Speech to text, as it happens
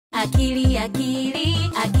Akili,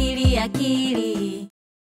 Akili, Akili, Akili.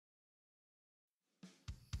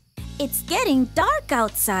 It's getting dark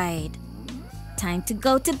outside. Time to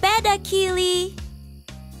go to bed, Akili.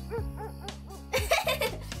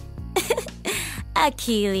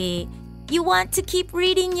 Akili, you want to keep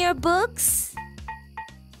reading your books?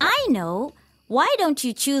 I know. Why don't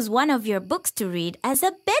you choose one of your books to read as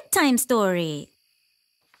a bedtime story?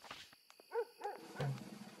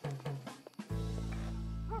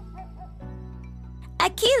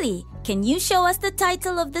 Akili, can you show us the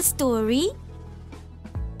title of the story?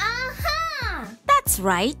 Aha! That's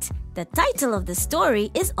right. The title of the story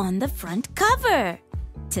is on the front cover.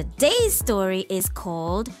 Today's story is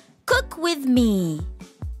called Cook With Me.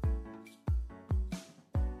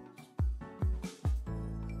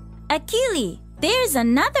 Akili, there's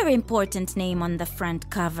another important name on the front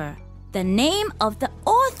cover. The name of the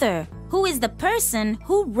author, who is the person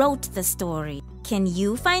who wrote the story. Can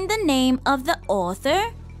you find the name of the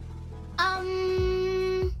author?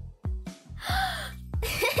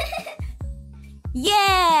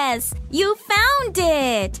 Yes, you found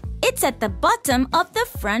it! It's at the bottom of the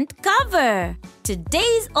front cover.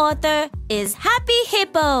 Today's author is Happy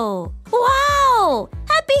Hippo. Wow!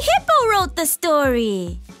 Happy Hippo wrote the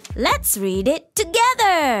story. Let's read it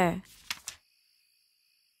together.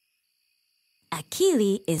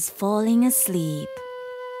 Akili is falling asleep.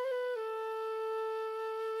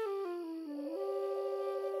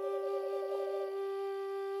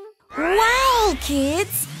 Wow,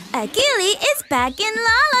 kids! Akili is back in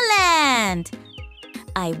Lala Land.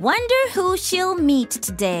 I wonder who she'll meet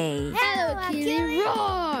today. Hello, Akili.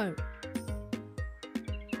 Roar!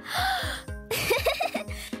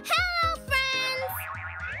 Hello, friends!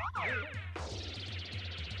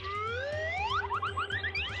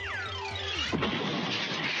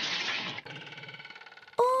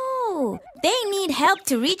 Oh, they need help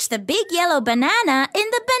to reach the big yellow banana in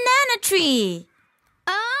the banana tree.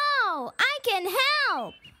 Oh, I can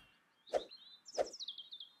help!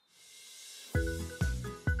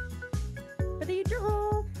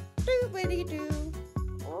 Ba-dee-doo, doo-ba-dee-doo.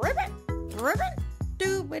 Ribbit, ribbit,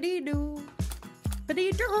 doo-ba-dee-doo.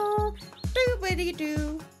 Ba-dee-doo,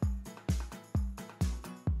 doo-ba-dee-doo.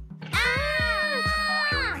 Ah!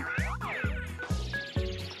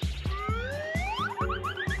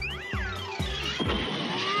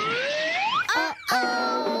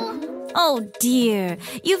 Uh-oh! Oh dear,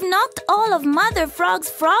 you've knocked all of Mother Frog's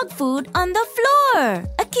frog food on the floor.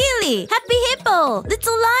 Akili, Happy Hippo,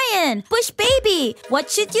 Little Lion, Bush Baby, what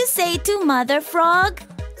should you say to Mother Frog?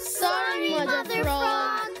 Sorry, Mother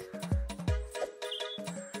Frog.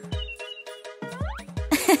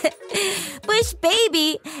 Bush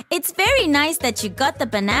Baby, it's very nice that you got the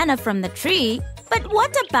banana from the tree, but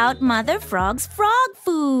what about Mother Frog's frog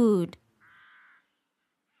food?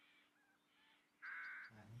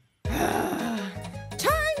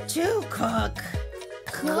 Time to cook.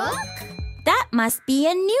 Cook? That must be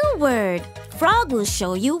a new word. Frog will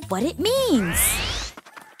show you what it means.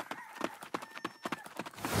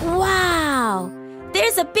 Wow!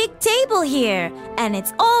 There's a big table here, and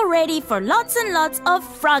it's all ready for lots and lots of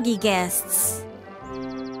froggy guests.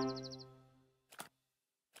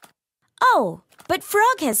 Oh, but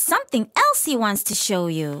Frog has something else he wants to show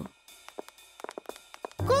you.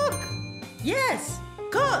 Cook. Yes,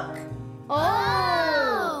 cook.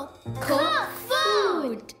 Oh! Cook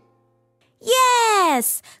food!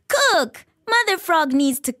 Yes! Cook! Mother Frog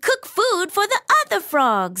needs to cook food for the other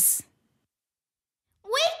frogs.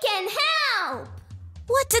 We can help!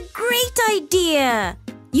 What a great idea!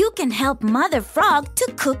 You can help Mother Frog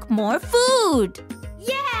to cook more food.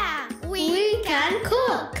 Yeah! We can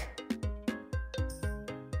cook!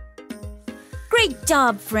 Great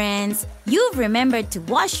job, friends! You've remembered to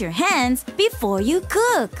wash your hands before you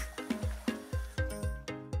cook.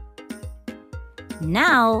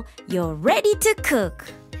 Now you're ready to cook.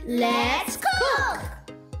 Let's cook!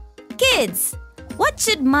 Kids, what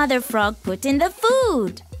should Mother Frog put in the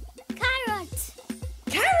food? Carrot!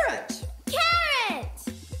 Carrot. Carrot!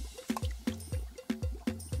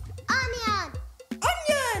 Onion!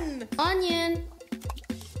 Onion. Onion!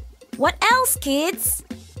 What else, kids?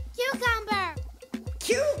 Cucumber!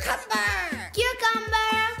 Cucumber.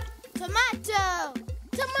 Cucumber! Tomato!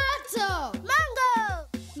 Tomato! Mango!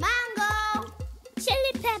 Mango!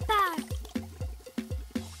 Chili pepper!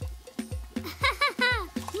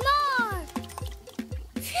 More!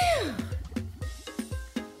 Phew.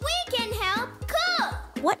 We can help cook!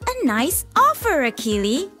 What a nice offer,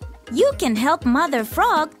 Akili. You can help Mother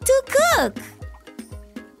Frog to cook.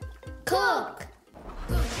 Cook!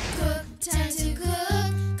 Cook, time to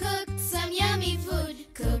cook. Cook some yummy food.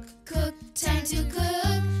 Cook, time to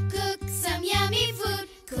cook.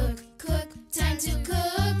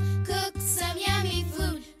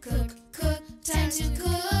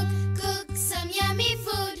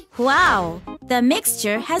 Wow, the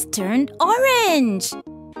mixture has turned orange.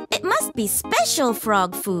 It must be special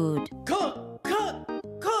frog food. Cook, cook,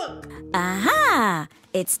 cook. Aha!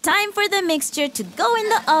 It's time for the mixture to go in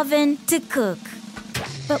the oven to cook.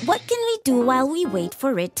 But what can we do while we wait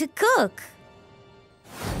for it to cook?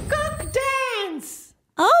 Cook dance.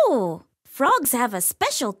 Oh, frogs have a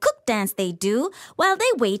special cook dance they do while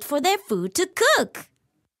they wait for their food to cook.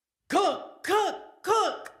 Cook, cook,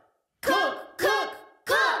 cook. Cook, cook,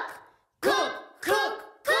 cook. Cook, cook,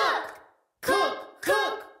 cook. Cook,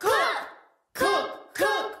 cook, cook. Cook,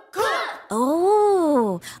 cook, cook.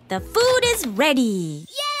 Oh, the food is ready.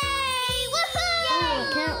 Yay!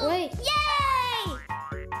 Woohoo! Can't wait. Yay!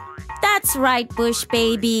 That's right, Bush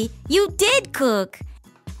Baby. You did cook.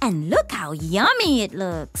 And look how yummy it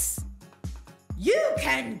looks. You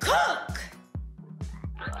can cook.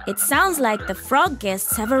 It sounds like the frog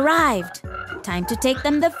guests have arrived. Time to take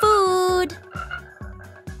them the food.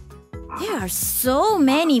 There are so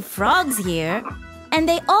many frogs here, and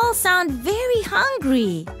they all sound very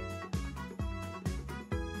hungry.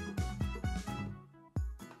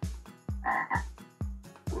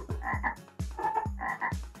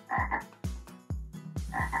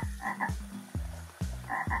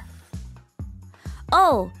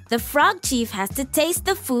 Oh, the frog chief has to taste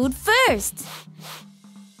the food first.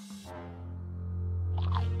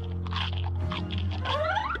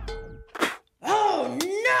 Oh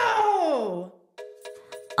no!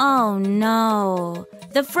 Oh no,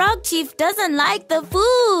 the frog chief doesn't like the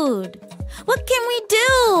food. What can we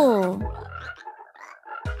do?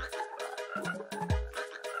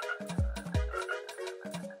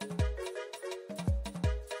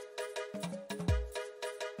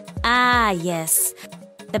 Ah, yes,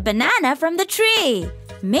 the banana from the tree.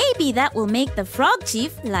 Maybe that will make the frog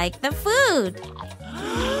chief like the food.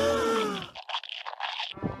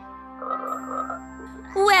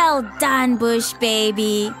 Well done, Bush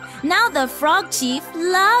Baby. Now the frog chief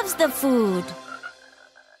loves the food.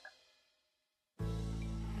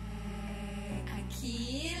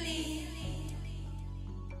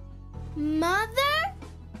 Mother?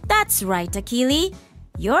 That's right, Akili.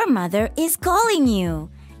 Your mother is calling you.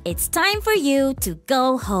 It's time for you to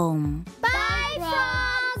go home. Bye,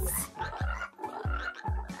 frogs!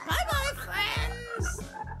 Bye-bye, friends.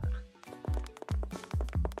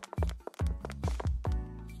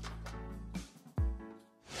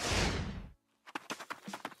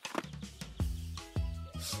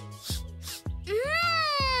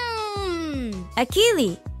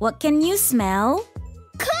 Akili, what can you smell?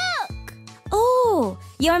 Cook! Oh,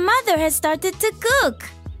 your mother has started to cook.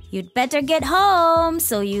 You'd better get home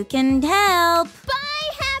so you can help.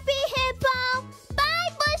 Bye, Happy Hippo!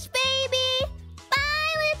 Bye, Bush Baby!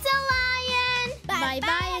 Bye, Little Lion!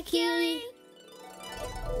 Bye-bye, Akili.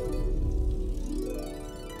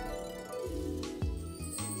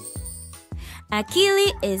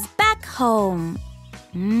 Akili is back home.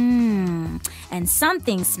 And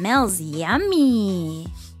something smells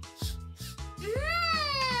yummy.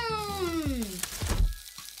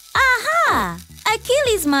 Aha!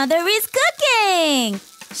 Akili's mother is cooking.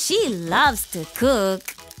 She loves to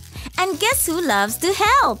cook. And guess who loves to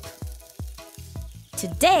help?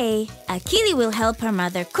 Today, Akili will help her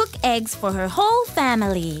mother cook eggs for her whole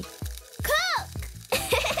family. Cook!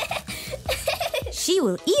 She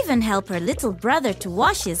will even help her little brother to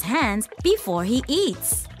wash his hands before he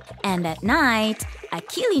eats. And at night,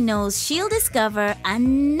 Akili knows she'll discover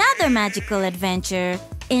another magical adventure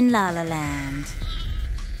in Lala Land.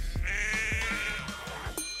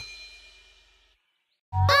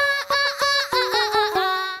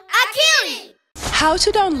 Akili! How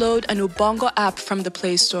to download an Ubongo app from the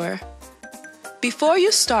Play Store. Before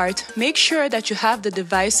you start, make sure that you have the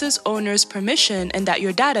device's owner's permission and that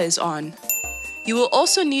your data is on. You will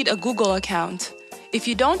also need a Google account. If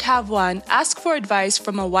you don't have one, ask for advice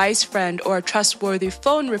from a wise friend or a trustworthy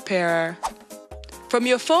phone repairer. From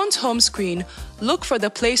your phone's home screen, look for the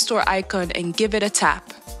Play Store icon and give it a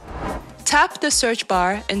tap. Tap the search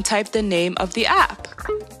bar and type the name of the app.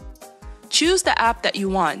 Choose the app that you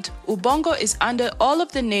want. Ubongo is under all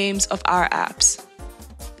of the names of our apps.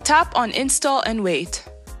 Tap on Install and wait.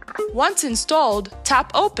 Once installed,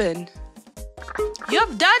 tap Open.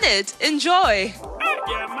 You've done it! Enjoy!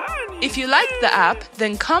 If you liked the app,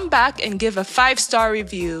 then come back and give a 5-star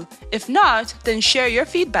review. If not, then share your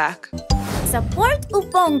feedback. Support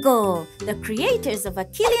Ubongo, the creators of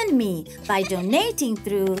Akili and Me, by donating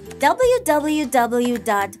through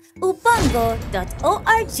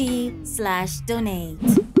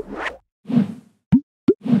www.ubongo.org/donate.